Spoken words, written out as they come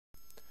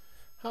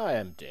Hi,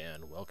 I'm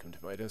Dan. Welcome to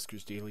my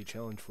Duskers Daily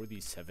Challenge for the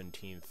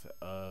 17th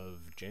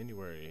of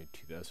January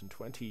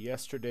 2020.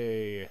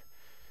 Yesterday,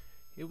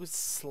 it was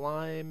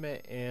slime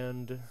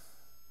and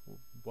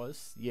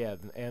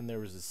and there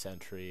was a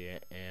sentry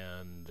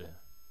and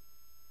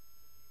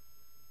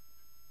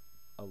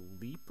a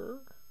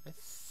leaper, I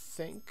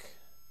think.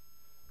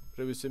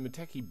 But it was a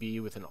Muteki B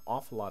with an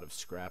awful lot of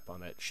scrap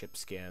on it, ship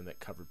scan that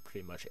covered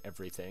pretty much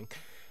everything.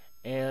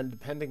 And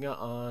depending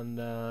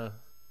on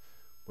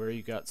where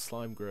you got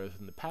slime growth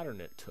and the pattern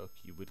it took,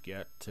 you would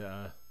get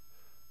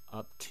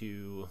up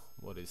to,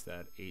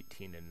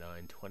 18 and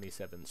 9,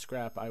 27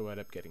 scrap. I wound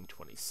up getting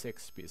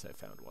 26 because I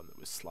found one that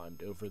was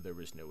slimed over. There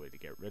was no way to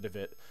get rid of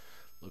it.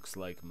 Looks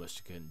like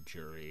Mustika and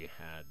Jury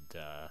had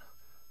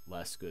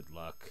less good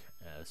luck,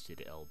 as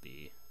did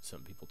LB.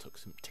 Some people took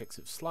some ticks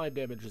of slime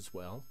damage as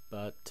well,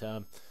 but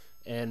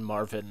and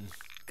Marvin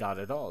got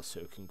it all,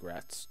 so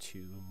congrats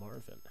to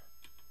Marvin.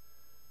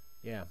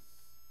 Yeah,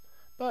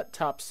 but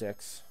top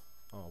 6.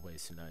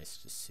 Always nice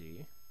to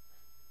see.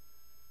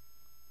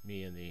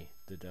 Me and the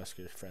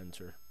Duskers friends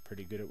are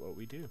pretty good at what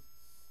we do.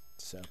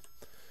 So,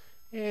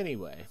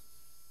 anyway.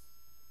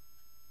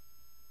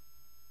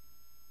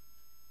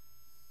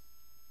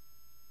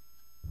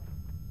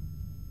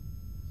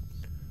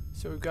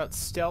 So we've got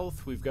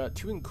stealth, we've got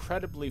 2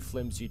 incredibly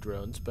flimsy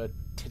drones, but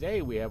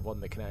today we have one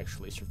that can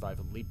actually survive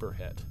a leaper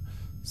hit.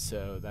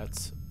 So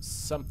that's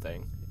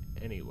something.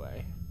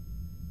 Anyway,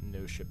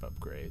 no ship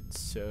upgrades.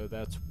 So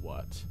that's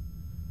what?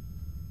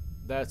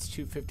 That's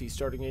 250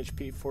 starting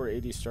HP,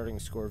 480 starting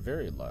score,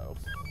 very low.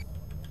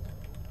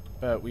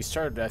 But we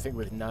started, I think,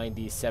 with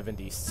 90,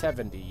 70,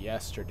 70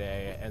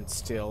 yesterday, and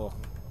still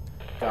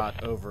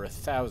got over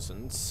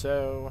 1,000,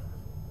 so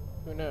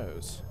who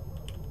knows?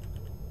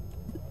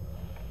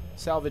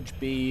 Salvage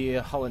B,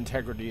 hull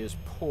integrity is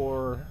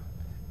poor,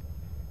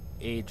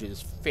 age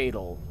is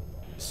fatal,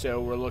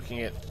 so we're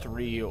looking at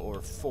 3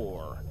 or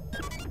 4.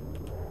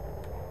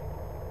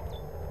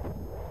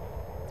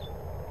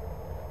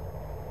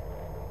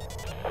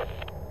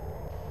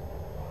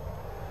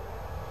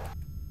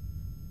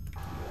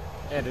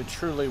 And a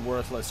truly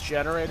worthless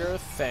generator,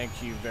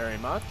 thank you very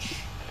much.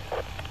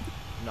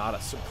 Not a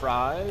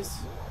surprise.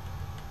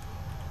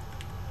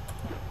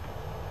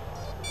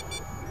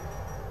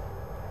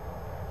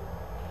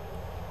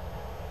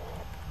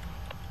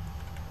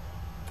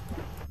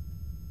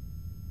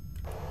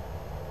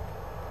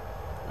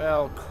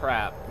 Well,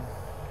 crap.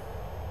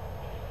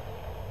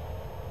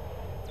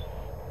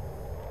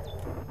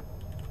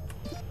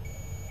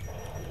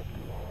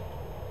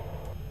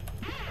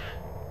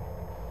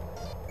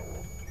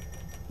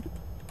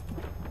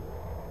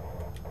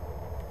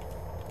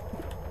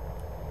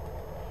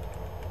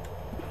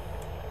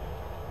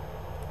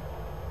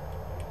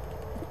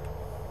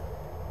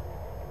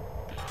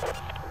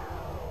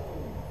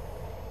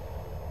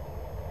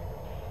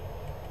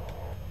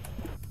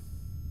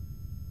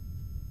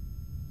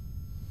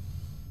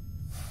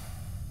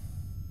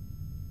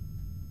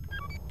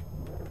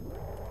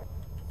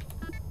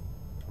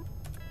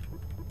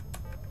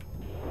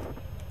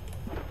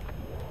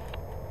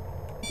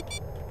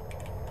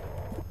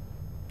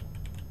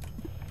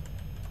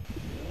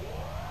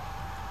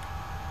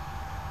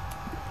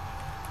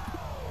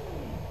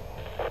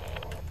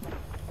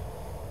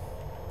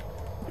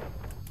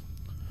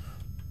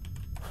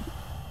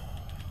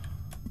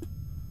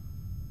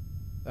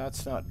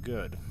 That's not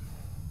good.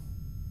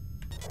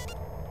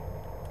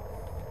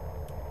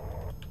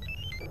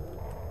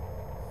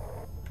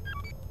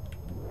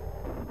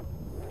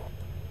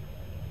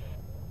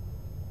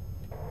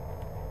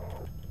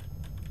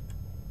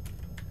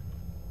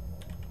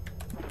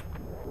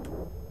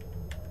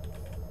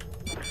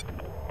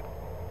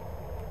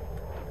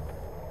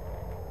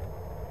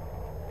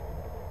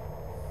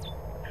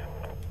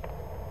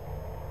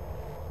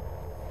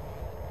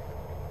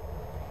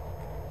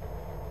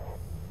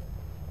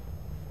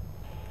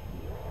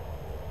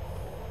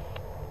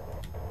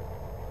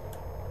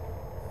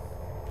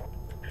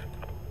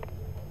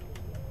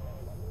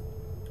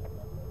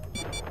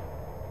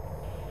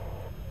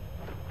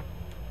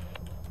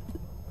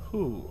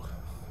 Whew.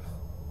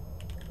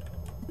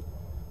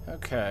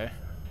 Okay.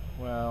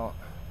 Well.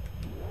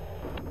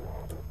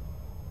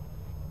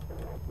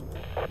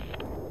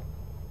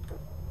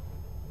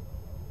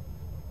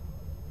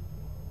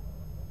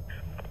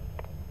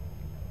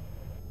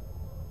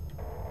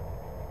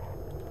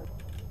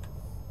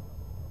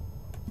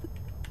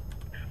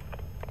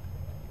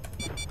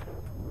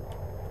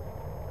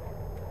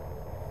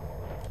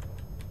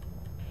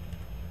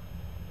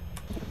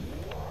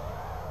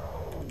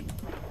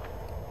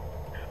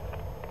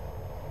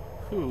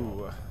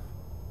 Whew.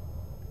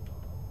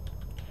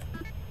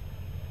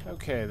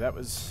 Okay, that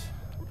was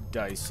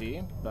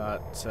dicey,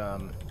 but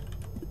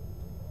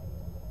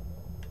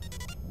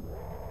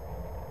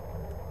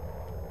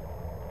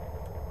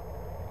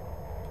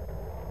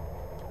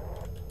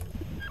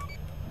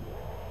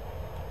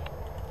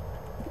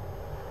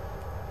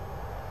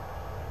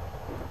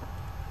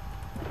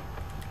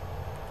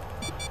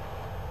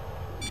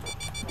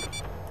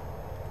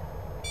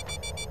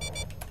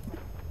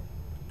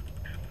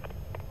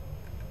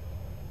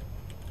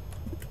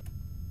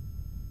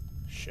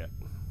shit.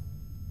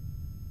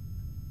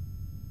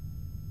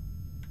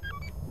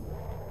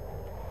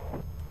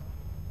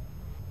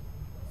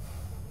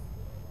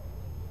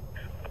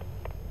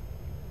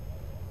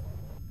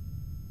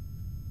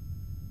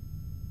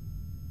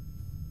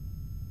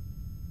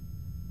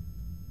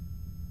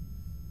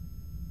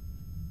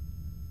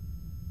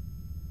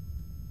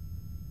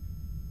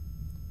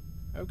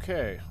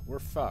 Okay, we're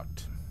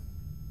fucked.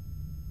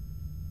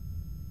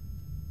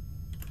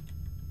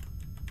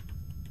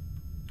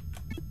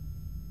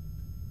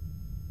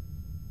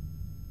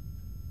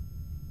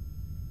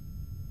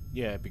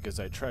 Yeah, because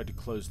I tried to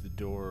close the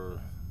door.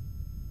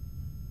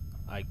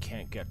 I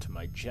can't get to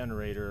my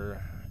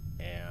generator,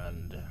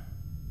 and...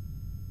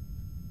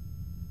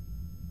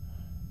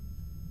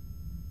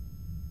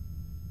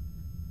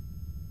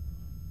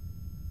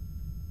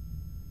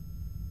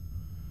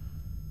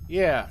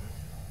 yeah.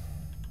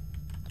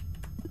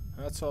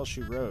 That's all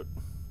she wrote.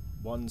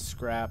 One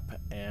scrap,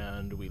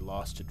 and we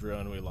lost a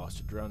drone. We lost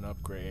a drone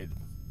upgrade.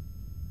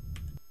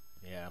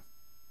 Yeah.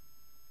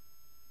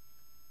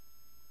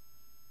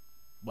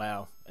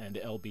 Wow, and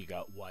LB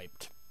got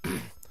wiped.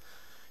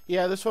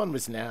 Yeah, this one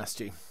was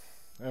nasty.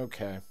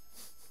 Okay.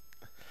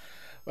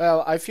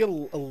 Well, I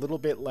feel a little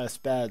bit less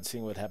bad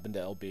seeing what happened to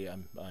LB.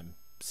 I'm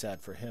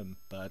sad for him,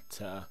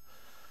 but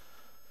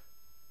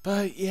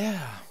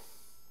yeah.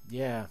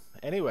 Yeah.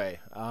 Anyway,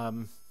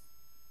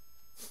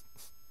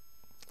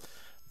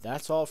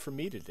 that's all for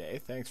me today.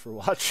 Thanks for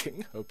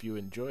watching. Hope you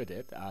enjoyed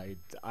it.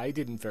 I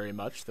didn't very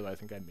much, though I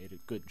think I made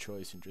a good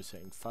choice in just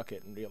saying fuck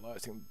it and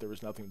realizing that there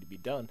was nothing to be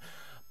done.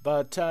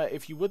 But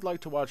if you would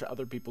like to watch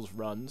other people's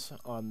runs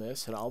on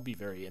this, and I'll be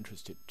very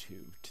interested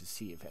to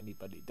see if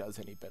anybody does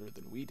any better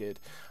than we did,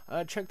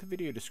 check the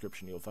video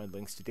description. You'll find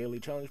links to daily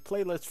challenge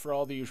playlists for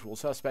all the usual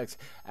suspects.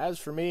 As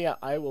for me,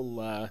 I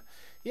will,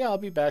 yeah, I'll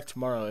be back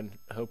tomorrow and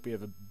hope we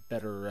have a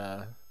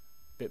better,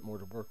 bit more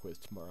to work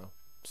with tomorrow.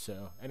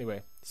 So,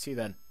 anyway, see you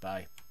then.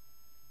 Bye.